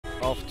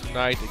of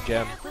tonight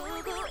again.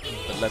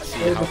 But let's see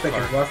how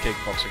far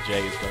Kickboxer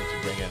J is going to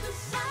bring in.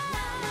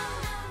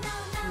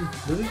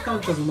 Does it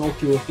count as an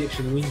OQ if he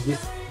actually wins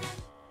this?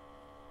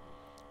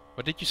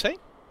 What did you say?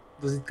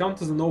 Does it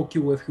count as an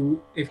OQ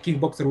if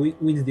Kickboxer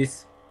wins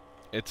this?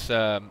 It's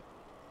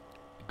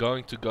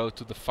going to go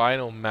to the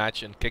final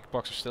match, and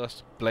Kickboxer still has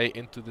to play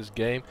into this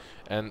game,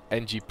 and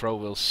NGPr0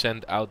 will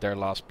send out their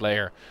last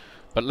player.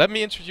 But let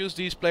me introduce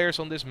these players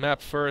on this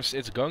map first.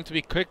 It's going to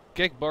be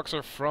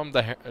Kickboxer from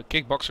the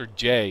Kickboxer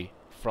J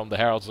from the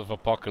Heralds of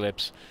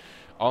Apocalypse,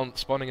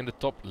 spawning in the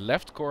top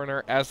left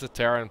corner as the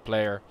Terran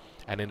player,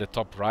 and in the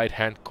top right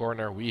hand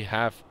corner we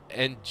have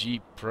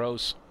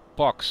NGPr0's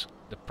Pox,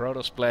 the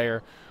Protoss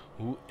player,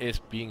 who is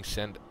being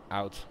sent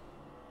out.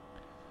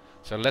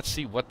 So let's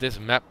see what this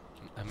match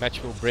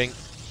will bring.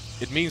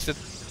 It means that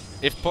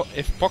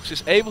if Pox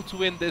is able to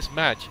win this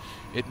match,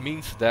 it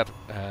means that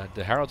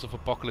the Heralds of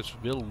Apocalypse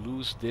will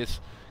lose this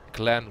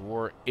clan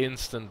war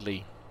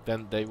instantly.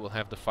 Then they will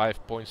have the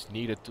 5 points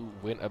needed to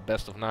win a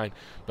best of 9.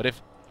 But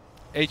if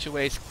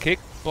HOA's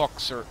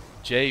Kickboxer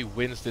J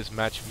wins this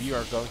match, we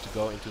are going to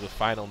go into the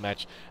final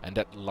match, and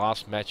that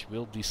last match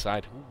will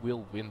decide who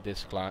will win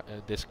this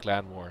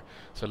clan war.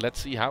 So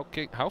let's see how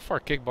far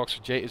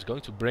Kickboxer J is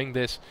going to bring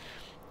this,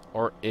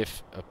 or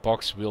if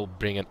Pox will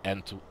bring an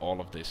end to all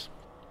of this.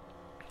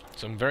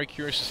 So I'm very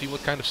curious to see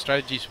what kind of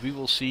strategies we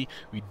will see.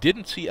 We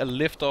didn't see a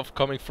liftoff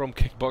coming from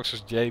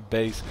Kickboxer J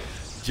base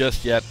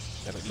just yet,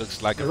 and it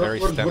looks like a very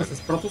standard.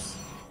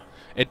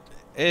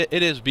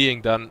 It is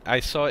being done. I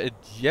saw it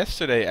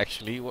yesterday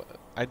actually.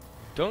 I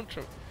don't.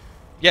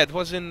 Yeah, it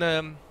was in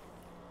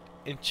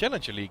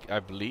Challenger League, I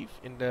believe,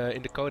 in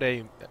the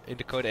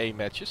Code A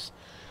matches.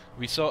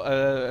 We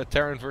saw a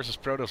Terran versus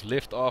Protoss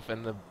lift off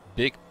and a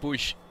big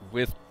push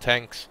with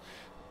tanks,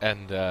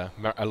 and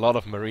a lot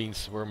of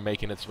Marines were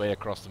making its way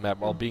across the map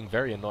while being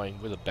very annoying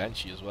with a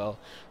Banshee as well.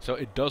 So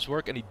it does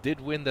work, and he did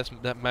win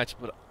that match,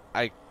 but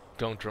I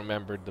don't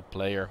remember the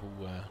player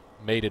who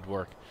made it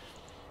work.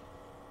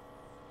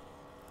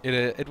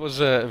 It was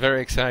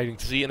very exciting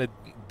to see, and it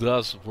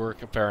does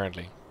work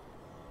apparently.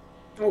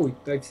 Oh,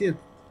 I've seen it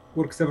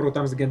work several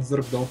times against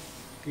Zerg though.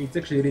 It's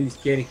actually really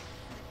scary.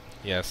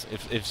 Yes,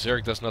 if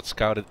Zerg does not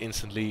scout it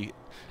instantly,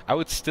 I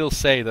would still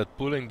say that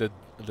pulling the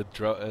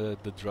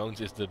drones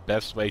is the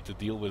best way to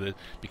deal with it,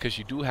 because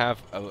you do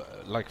have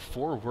like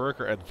 4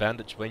 worker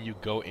advantage when you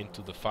go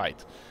into the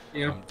fight.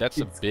 Yeah, that's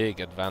a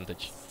big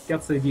advantage.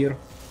 That's the idea.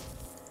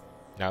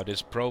 Now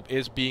this probe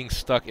is being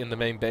stuck in the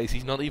main base.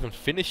 He's not even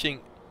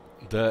finishing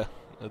the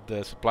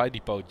supply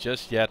depot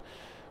just yet,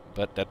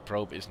 but that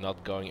probe is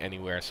not going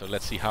anywhere. So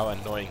let's see how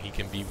annoying he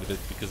can be with it,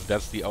 because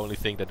that's the only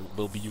thing that it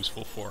will be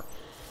useful for.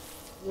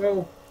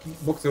 Well,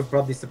 Boxer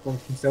brought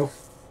disappoint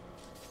himself.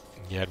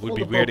 Yeah, it would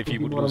be weird if he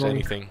would lose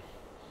anything.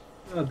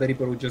 The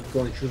Reaper would just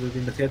go and shoot it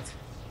in the head.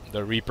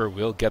 The Reaper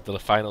will get the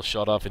final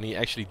shot off, and he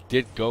actually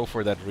did go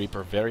for that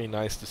Reaper. Very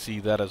nice to see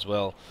that as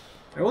well.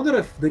 I wonder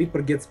if the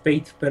Reaper gets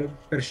paid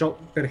per shot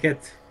per head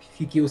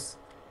he kills.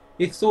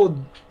 If so,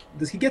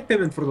 does he get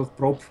payment for that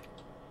probe?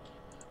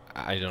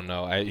 I don't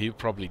know. He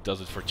probably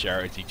does it for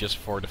charity, just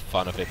for the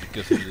fun of it,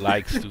 because he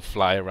likes to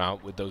fly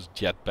around with those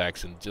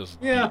jetpacks and just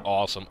be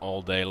awesome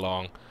all day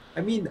long.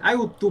 I mean, I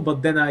would too,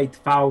 but then I'd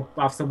foul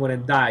off someone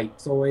and die,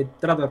 so I'd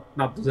rather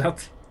not do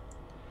that.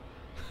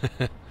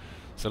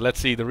 So let's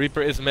see. The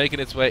Reaper is making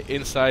its way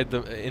inside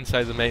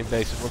the main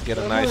base. It will get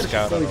a nice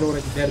scout on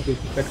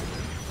it.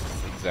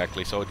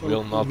 Exactly. So it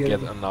will not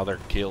get another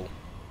kill.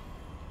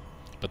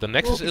 But the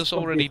Nexus is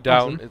already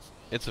down.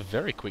 It's a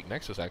very quick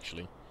Nexus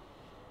actually.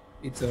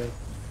 It's a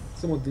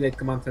somewhat delayed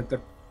command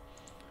center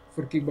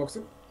for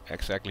Kickboxer.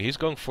 Exactly. He's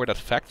going for that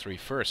factory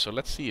first. So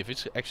let's see if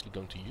it's actually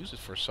going to use it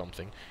for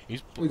something.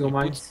 We don't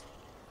mind.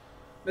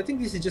 I think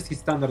this is just his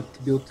standard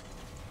build.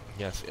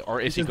 Yes, or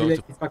is he going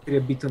to his factory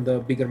a bit on the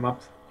bigger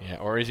map? Yeah,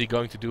 or is he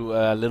going to do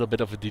a little bit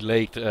of a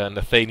delayed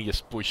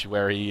Nathanius push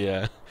where he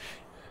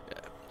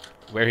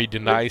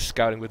denies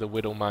scouting with the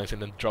Widow Mines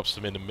and then drops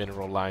them in the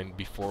mineral line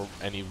before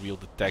any real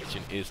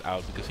detection is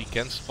out, because he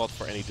can spot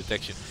for any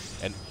detection.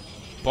 And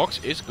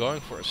Pox is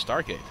going for a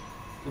Stargate,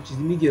 which is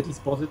immediately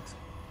spotted.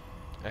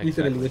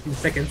 Literally within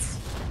seconds.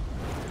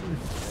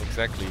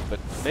 Exactly, but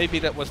maybe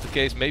that was the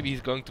case. Maybe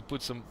he's going to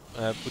put some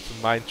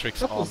mind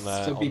tricks on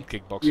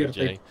Kickboxer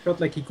J. I felt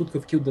like he could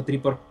have killed the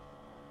Reaper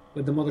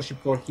with the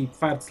mothership core. He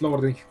fired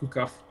slower than he could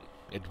have.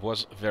 It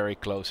was very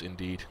close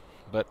indeed.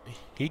 But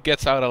he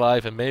gets out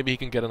alive, and maybe he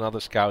can get another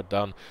scout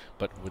done.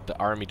 But with the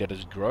army that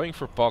is growing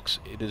for Pox,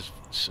 it is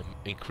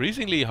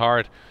increasingly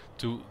hard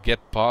to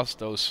get past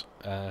those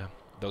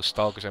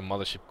Stalkers and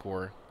mothership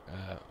core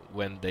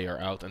when they are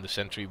out, and the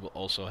sentry will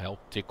also help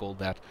tickle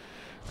that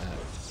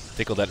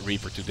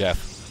Reaper to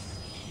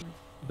death.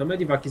 The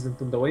medivac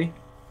isn't on the way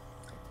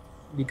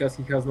because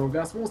he has no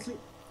gas mostly.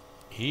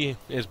 He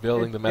is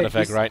building the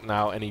medevac right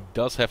now, and he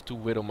does have 2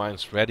 Widow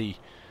Mines ready.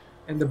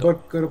 And the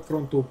bunker up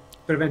front to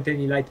prevent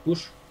any light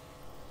push.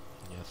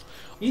 Yes.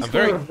 He's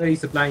very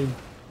supplying,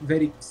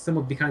 very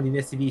somewhat behind in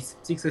SCVs.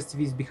 6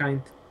 SCVs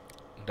behind.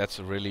 That's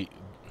a really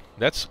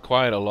That's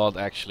quite a lot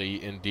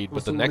actually, indeed.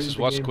 But the Also Nexus in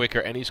the was game. quicker,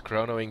 and he's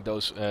chronoing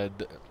those.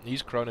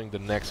 He's chronoing the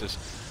Nexus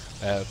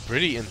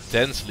pretty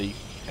intensely,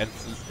 and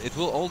it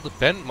will all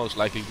depend most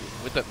likely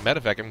with that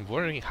medevac. I'm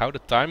wondering how the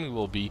timing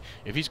will be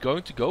if he's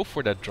going to go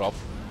for that drop.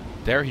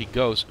 There he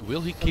goes.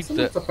 Will he I'm keep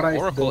somewhat the surprised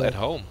Oracle at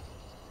home?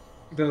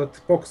 that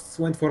Pox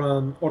went for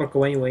an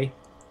Oracle anyway,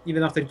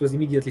 even after it was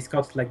immediately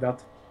scouted like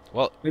that.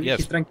 Well, Maybe yes,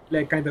 he's trying to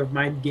play a kind of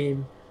mind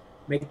game,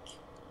 make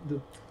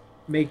the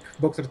make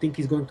Boxer think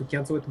he's going to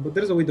cancel it, but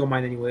there's a Widow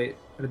Mine anyway.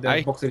 The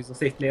I Boxer is a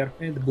safe player,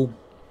 and boom.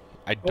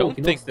 I Oh, don't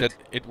he think noticed that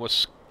it. it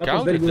was That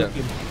was very scouted good then. of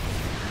him.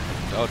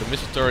 Oh, the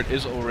missile turret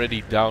is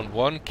already down.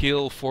 1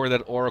 kill for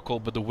that Oracle,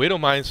 but the Widow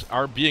Mines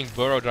are being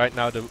burrowed right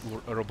now. The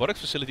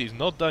robotics facility is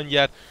not done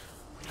yet.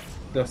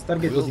 The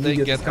Stargate Will was they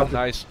immediately get a scouted.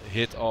 nice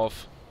hit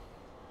off?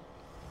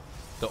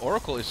 The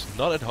Oracle is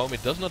not at home.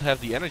 It does not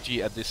have the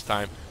energy at this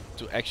time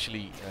to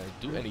actually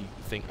do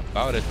anything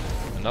about it.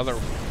 Another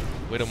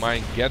Widow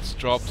Mine gets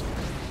dropped.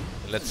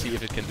 Let's see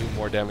if it can do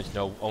more damage.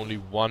 No, only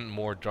one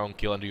more drone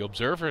kill, and the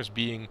Observer is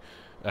being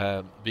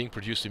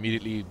produced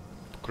immediately.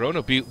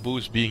 Chrono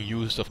boost being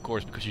used, of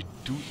course, because you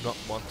do not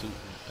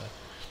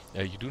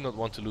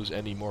want to lose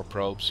any more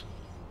probes.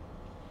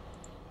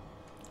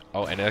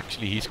 Oh, and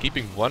actually he's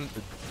keeping one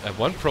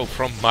probe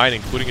from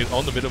mining, putting it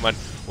on the middle mine.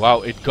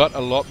 Wow, it got a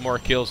lot more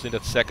kills in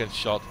that second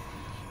shot.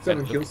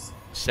 7 kills.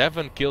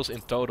 7 kills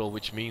in total,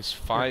 which means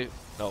 5. Yeah.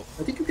 No,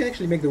 I think you can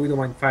actually make the Widow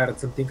Mine fire at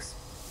some things.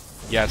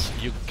 yes,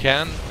 you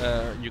can.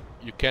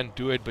 You can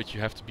do it, but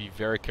you have to be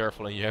very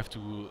careful, and you have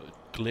to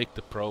click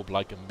the probe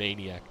like a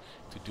maniac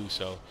to do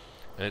so.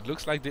 And it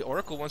looks like the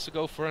Oracle wants to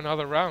go for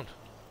another round.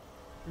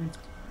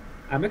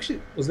 I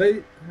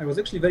was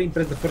actually very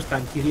impressed the first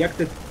time. He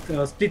reacted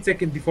a split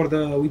second before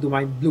the Widow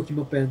Mine blew him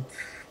up and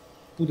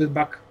put it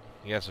back.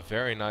 Yes, a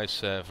very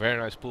nice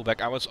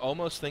pullback. I was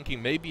almost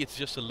thinking maybe it's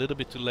just a little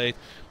bit too late,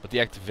 but the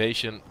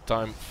activation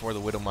time for the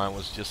Widow Mine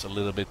was just a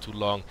little bit too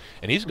long.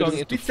 And he's going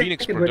into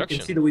Phoenix Where you production.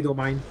 can see the Widow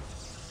Mine,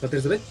 but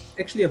there's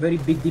actually a very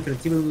big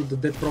difference. Even with the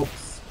dead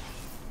probes,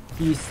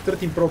 he's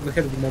 13 probes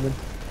ahead at the moment.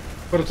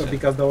 Further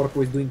because the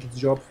Oracle is doing its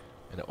job.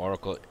 And the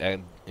Oracle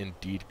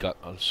indeed got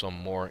some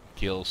more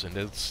kills, and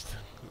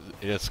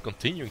it's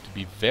continuing to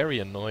be very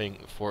annoying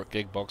for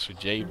Kickboxer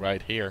J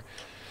right here.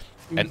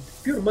 In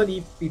pure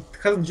money, it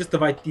hasn't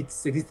justified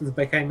its existence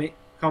by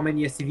how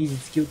many SCVs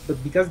it's killed,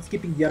 but because it's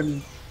keeping the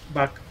army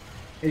back,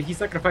 and he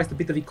sacrificed a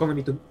bit of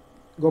economy to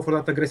go for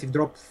that aggressive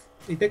drop,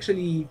 it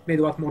actually made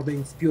a lot more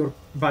than its pure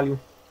value.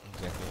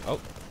 Exactly.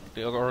 Oh,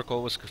 the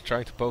Oracle was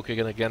trying to poke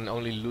again,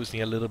 only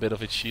losing a little bit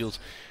of its shields.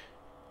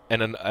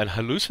 And an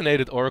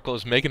hallucinated Oracle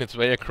is making its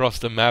way across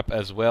the map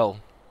as well.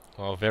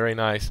 Oh, very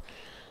nice.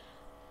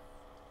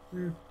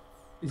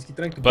 Is he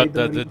trying to but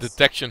the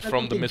detection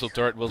from the missile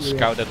turret will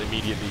scout that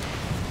immediately.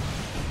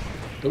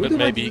 But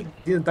maybe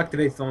didn't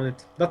activate on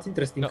it. That's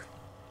interesting. No,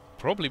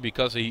 probably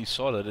because he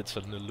saw that it's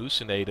an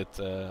hallucinated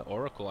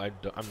Oracle.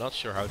 I'm not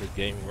sure how the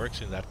game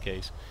works in that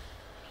case.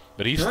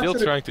 But he's still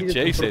trying to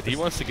chase it. He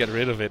wants to get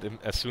rid of it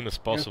as soon as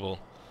possible.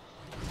 Yeah.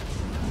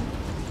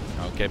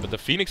 Okay, but the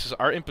Phoenixes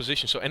are in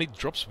position, so any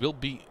drops will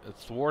be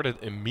thwarted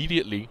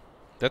immediately.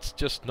 That's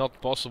just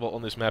not possible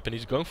on this map, and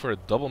he's going for a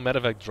double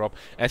medevac drop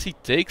as he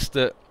takes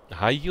the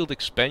high yield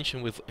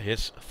expansion with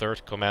his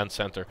third command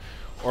center.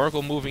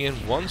 Oracle moving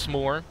in once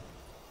more,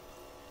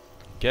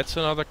 gets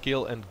another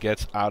kill and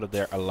gets out of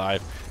there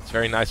alive. It's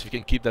very nice if you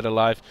can keep that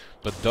alive,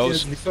 but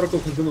those... Yes, Oracle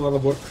has done a lot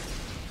of work.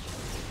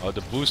 Oh,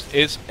 the boost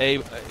is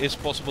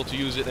possible to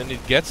use it, and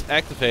it gets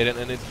activated,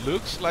 and it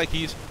looks like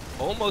he's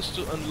almost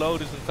to unload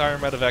his entire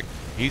medevac.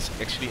 He's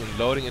actually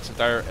unloading its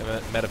entire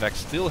medevac.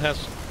 Still has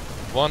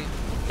one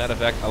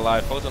medevac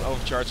alive. Photon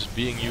overcharge is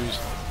being used.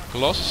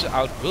 Colossus is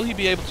out. Will he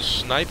be able to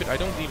snipe it? I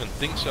don't even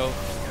think so.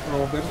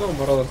 No, there's no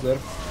Marauders there.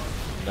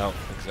 No,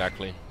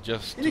 exactly.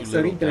 Just it's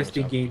an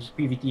interesting game,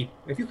 PvT.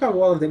 If you have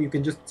all of them, you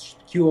can just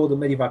queue all the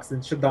medivacs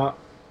and shut down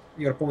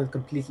your opponent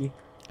completely.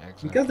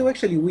 Exactly. Because they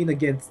actually win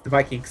against the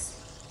Vikings.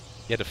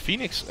 Yeah, the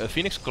Phoenix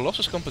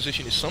Colossus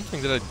composition is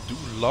something that I do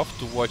love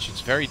to watch.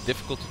 It's very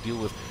difficult to deal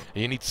with.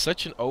 And you need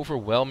such an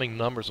overwhelming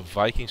numbers of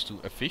Vikings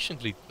to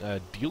efficiently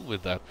deal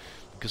with that.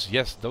 Because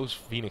yes, those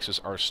Phoenixes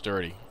are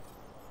sturdy.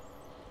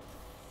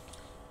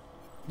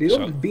 They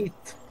don't beat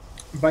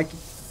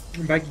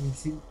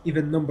Vikings in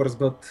even numbers,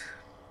 but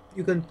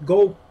you can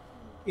go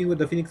in with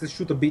the Phoenixes,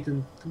 shoot a bit,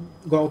 and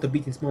go out a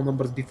bit in small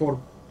numbers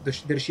before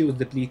their shields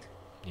deplete.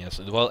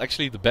 Yes, well,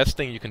 actually, the best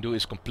thing you can do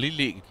is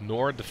completely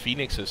ignore the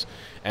Phoenixes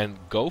and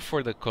go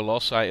for the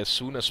Colossi as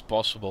soon as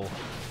possible.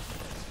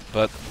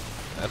 But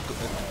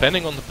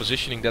depending on the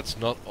positioning, that's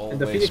not always possible.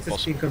 And the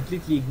Phoenixes can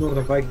completely ignore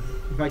the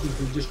Vikings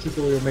and just shoot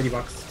all your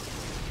medivacs.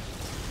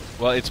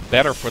 Well, it's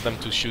better for them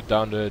to shoot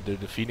down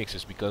the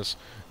Phoenixes, because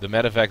the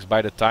medevacs,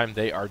 by the time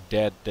they are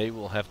dead, they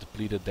will have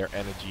depleted their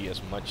energy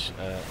as much,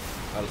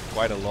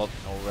 quite a lot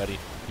already.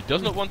 He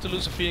does not want to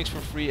lose a Phoenix for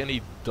free, and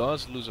he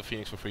does lose a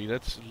Phoenix for free.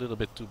 That's a little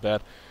bit too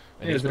bad.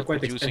 And yeah, he's not quite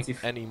producing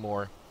expensive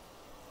anymore.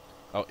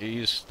 Oh, he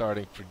is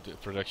starting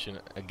production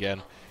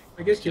again.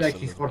 I guess he likes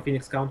his 4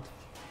 Phoenix count.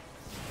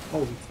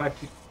 Oh, it's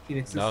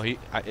Phoenixes. No,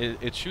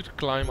 it should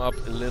climb up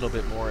a little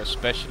bit more,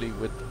 especially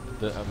with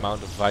the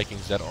amount of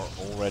Vikings that are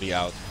already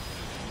out.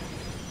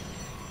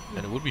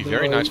 And it would be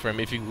very nice for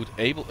him if he would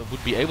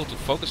be able to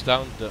focus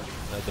down the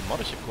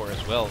mothership core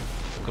as well.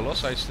 The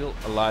Colossi is still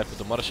alive, but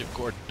the mothership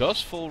core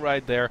does fall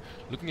right there.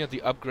 Looking at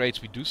the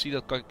upgrades, we do see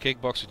that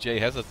Kickboxer J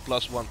has a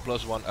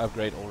 +1/+1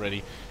 upgrade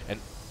already.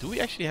 And do we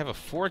actually have a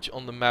forge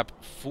on the map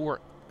for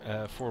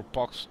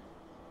Pox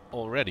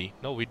already?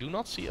 No, we do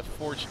not see a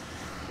forge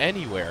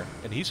anywhere.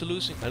 And he's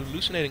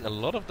hallucinating a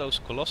lot of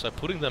those Colossi,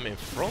 putting them in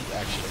front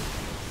actually.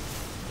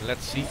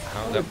 Let's see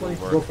how that will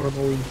work. Go for an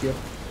all-in here.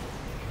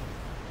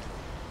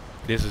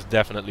 This is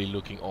definitely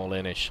looking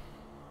all-in-ish.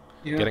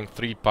 Yeah. Getting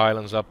 3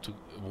 pylons up to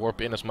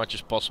warp in as much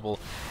as possible.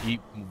 He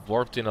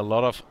warped in a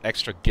lot of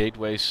extra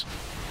gateways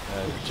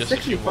just a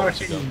few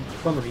moments ago. In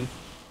economy,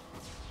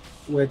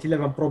 with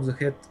 11 probes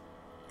ahead,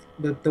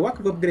 but the lack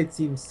of upgrade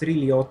seems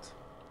really odd.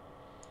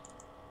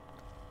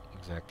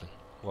 Exactly.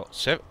 Well,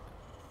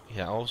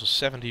 yeah, also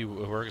 70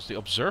 workers. The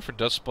observer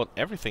does spot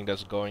everything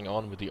that's going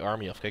on with the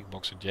army of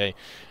Kickboxer J,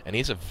 and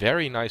he has a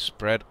very nice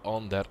spread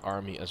on that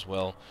army as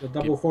well. The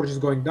double forge is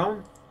going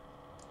down.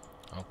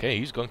 Okay,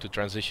 he's going to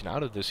transition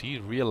out of this. He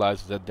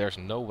realizes that there's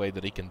no way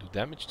that he can do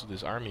damage to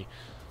this army.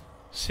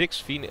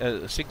 6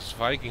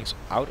 Vikings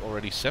out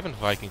already, 7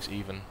 Vikings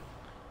even.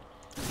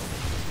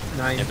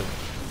 9. And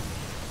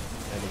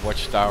the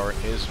watchtower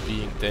is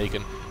being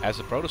taken as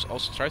the Protoss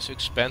also tries to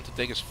expand to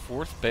take his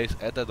 4th base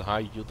at that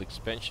high yield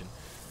expansion.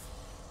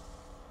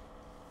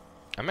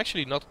 I'm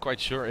actually not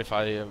quite sure if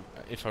I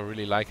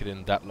really like it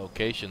in that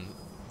location,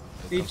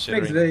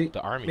 considering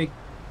the army.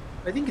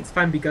 I think it's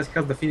fine because he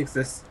has the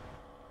Phoenixes.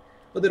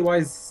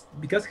 Otherwise,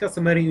 because he has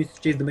some marine units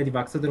to chase the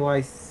Medivacs,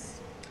 otherwise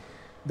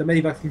the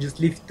Medivacs can just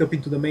lift up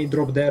into the main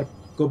drop there,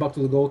 go back to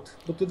the goat.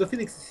 But to the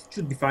Phoenix it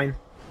should be fine.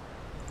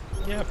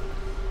 Yeah,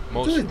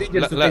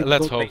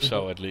 let's hope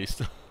so at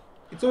least.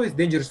 It's always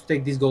dangerous to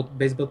take this goat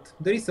base, but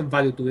there is some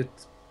value to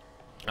it.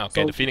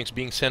 Okay, so the Phoenix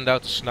being sent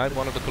out to snipe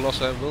one of the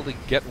Colossi. Will they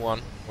get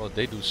one? Well,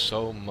 they do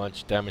so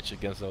much damage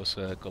against those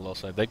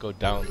Colossi. They go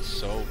down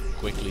so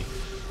quickly.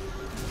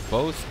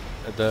 Both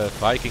the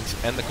Vikings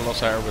and the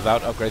Colossi are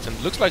without upgrades, and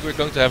it looks like we're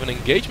going to have an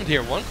engagement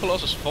here. One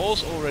Colossus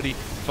falls already,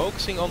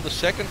 focusing on the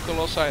second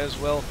Colossi as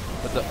well,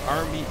 but the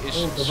army is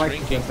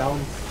shrinking.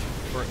 Down.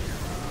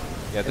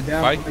 Yeah, the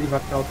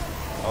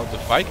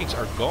Vikings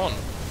are gone.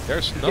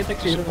 There's nothing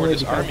to support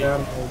this army.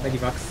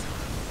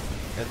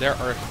 And there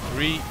are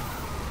 3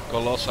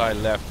 Colossi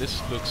left. This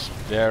looks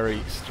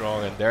very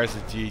strong, and there's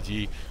a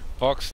GG. Fox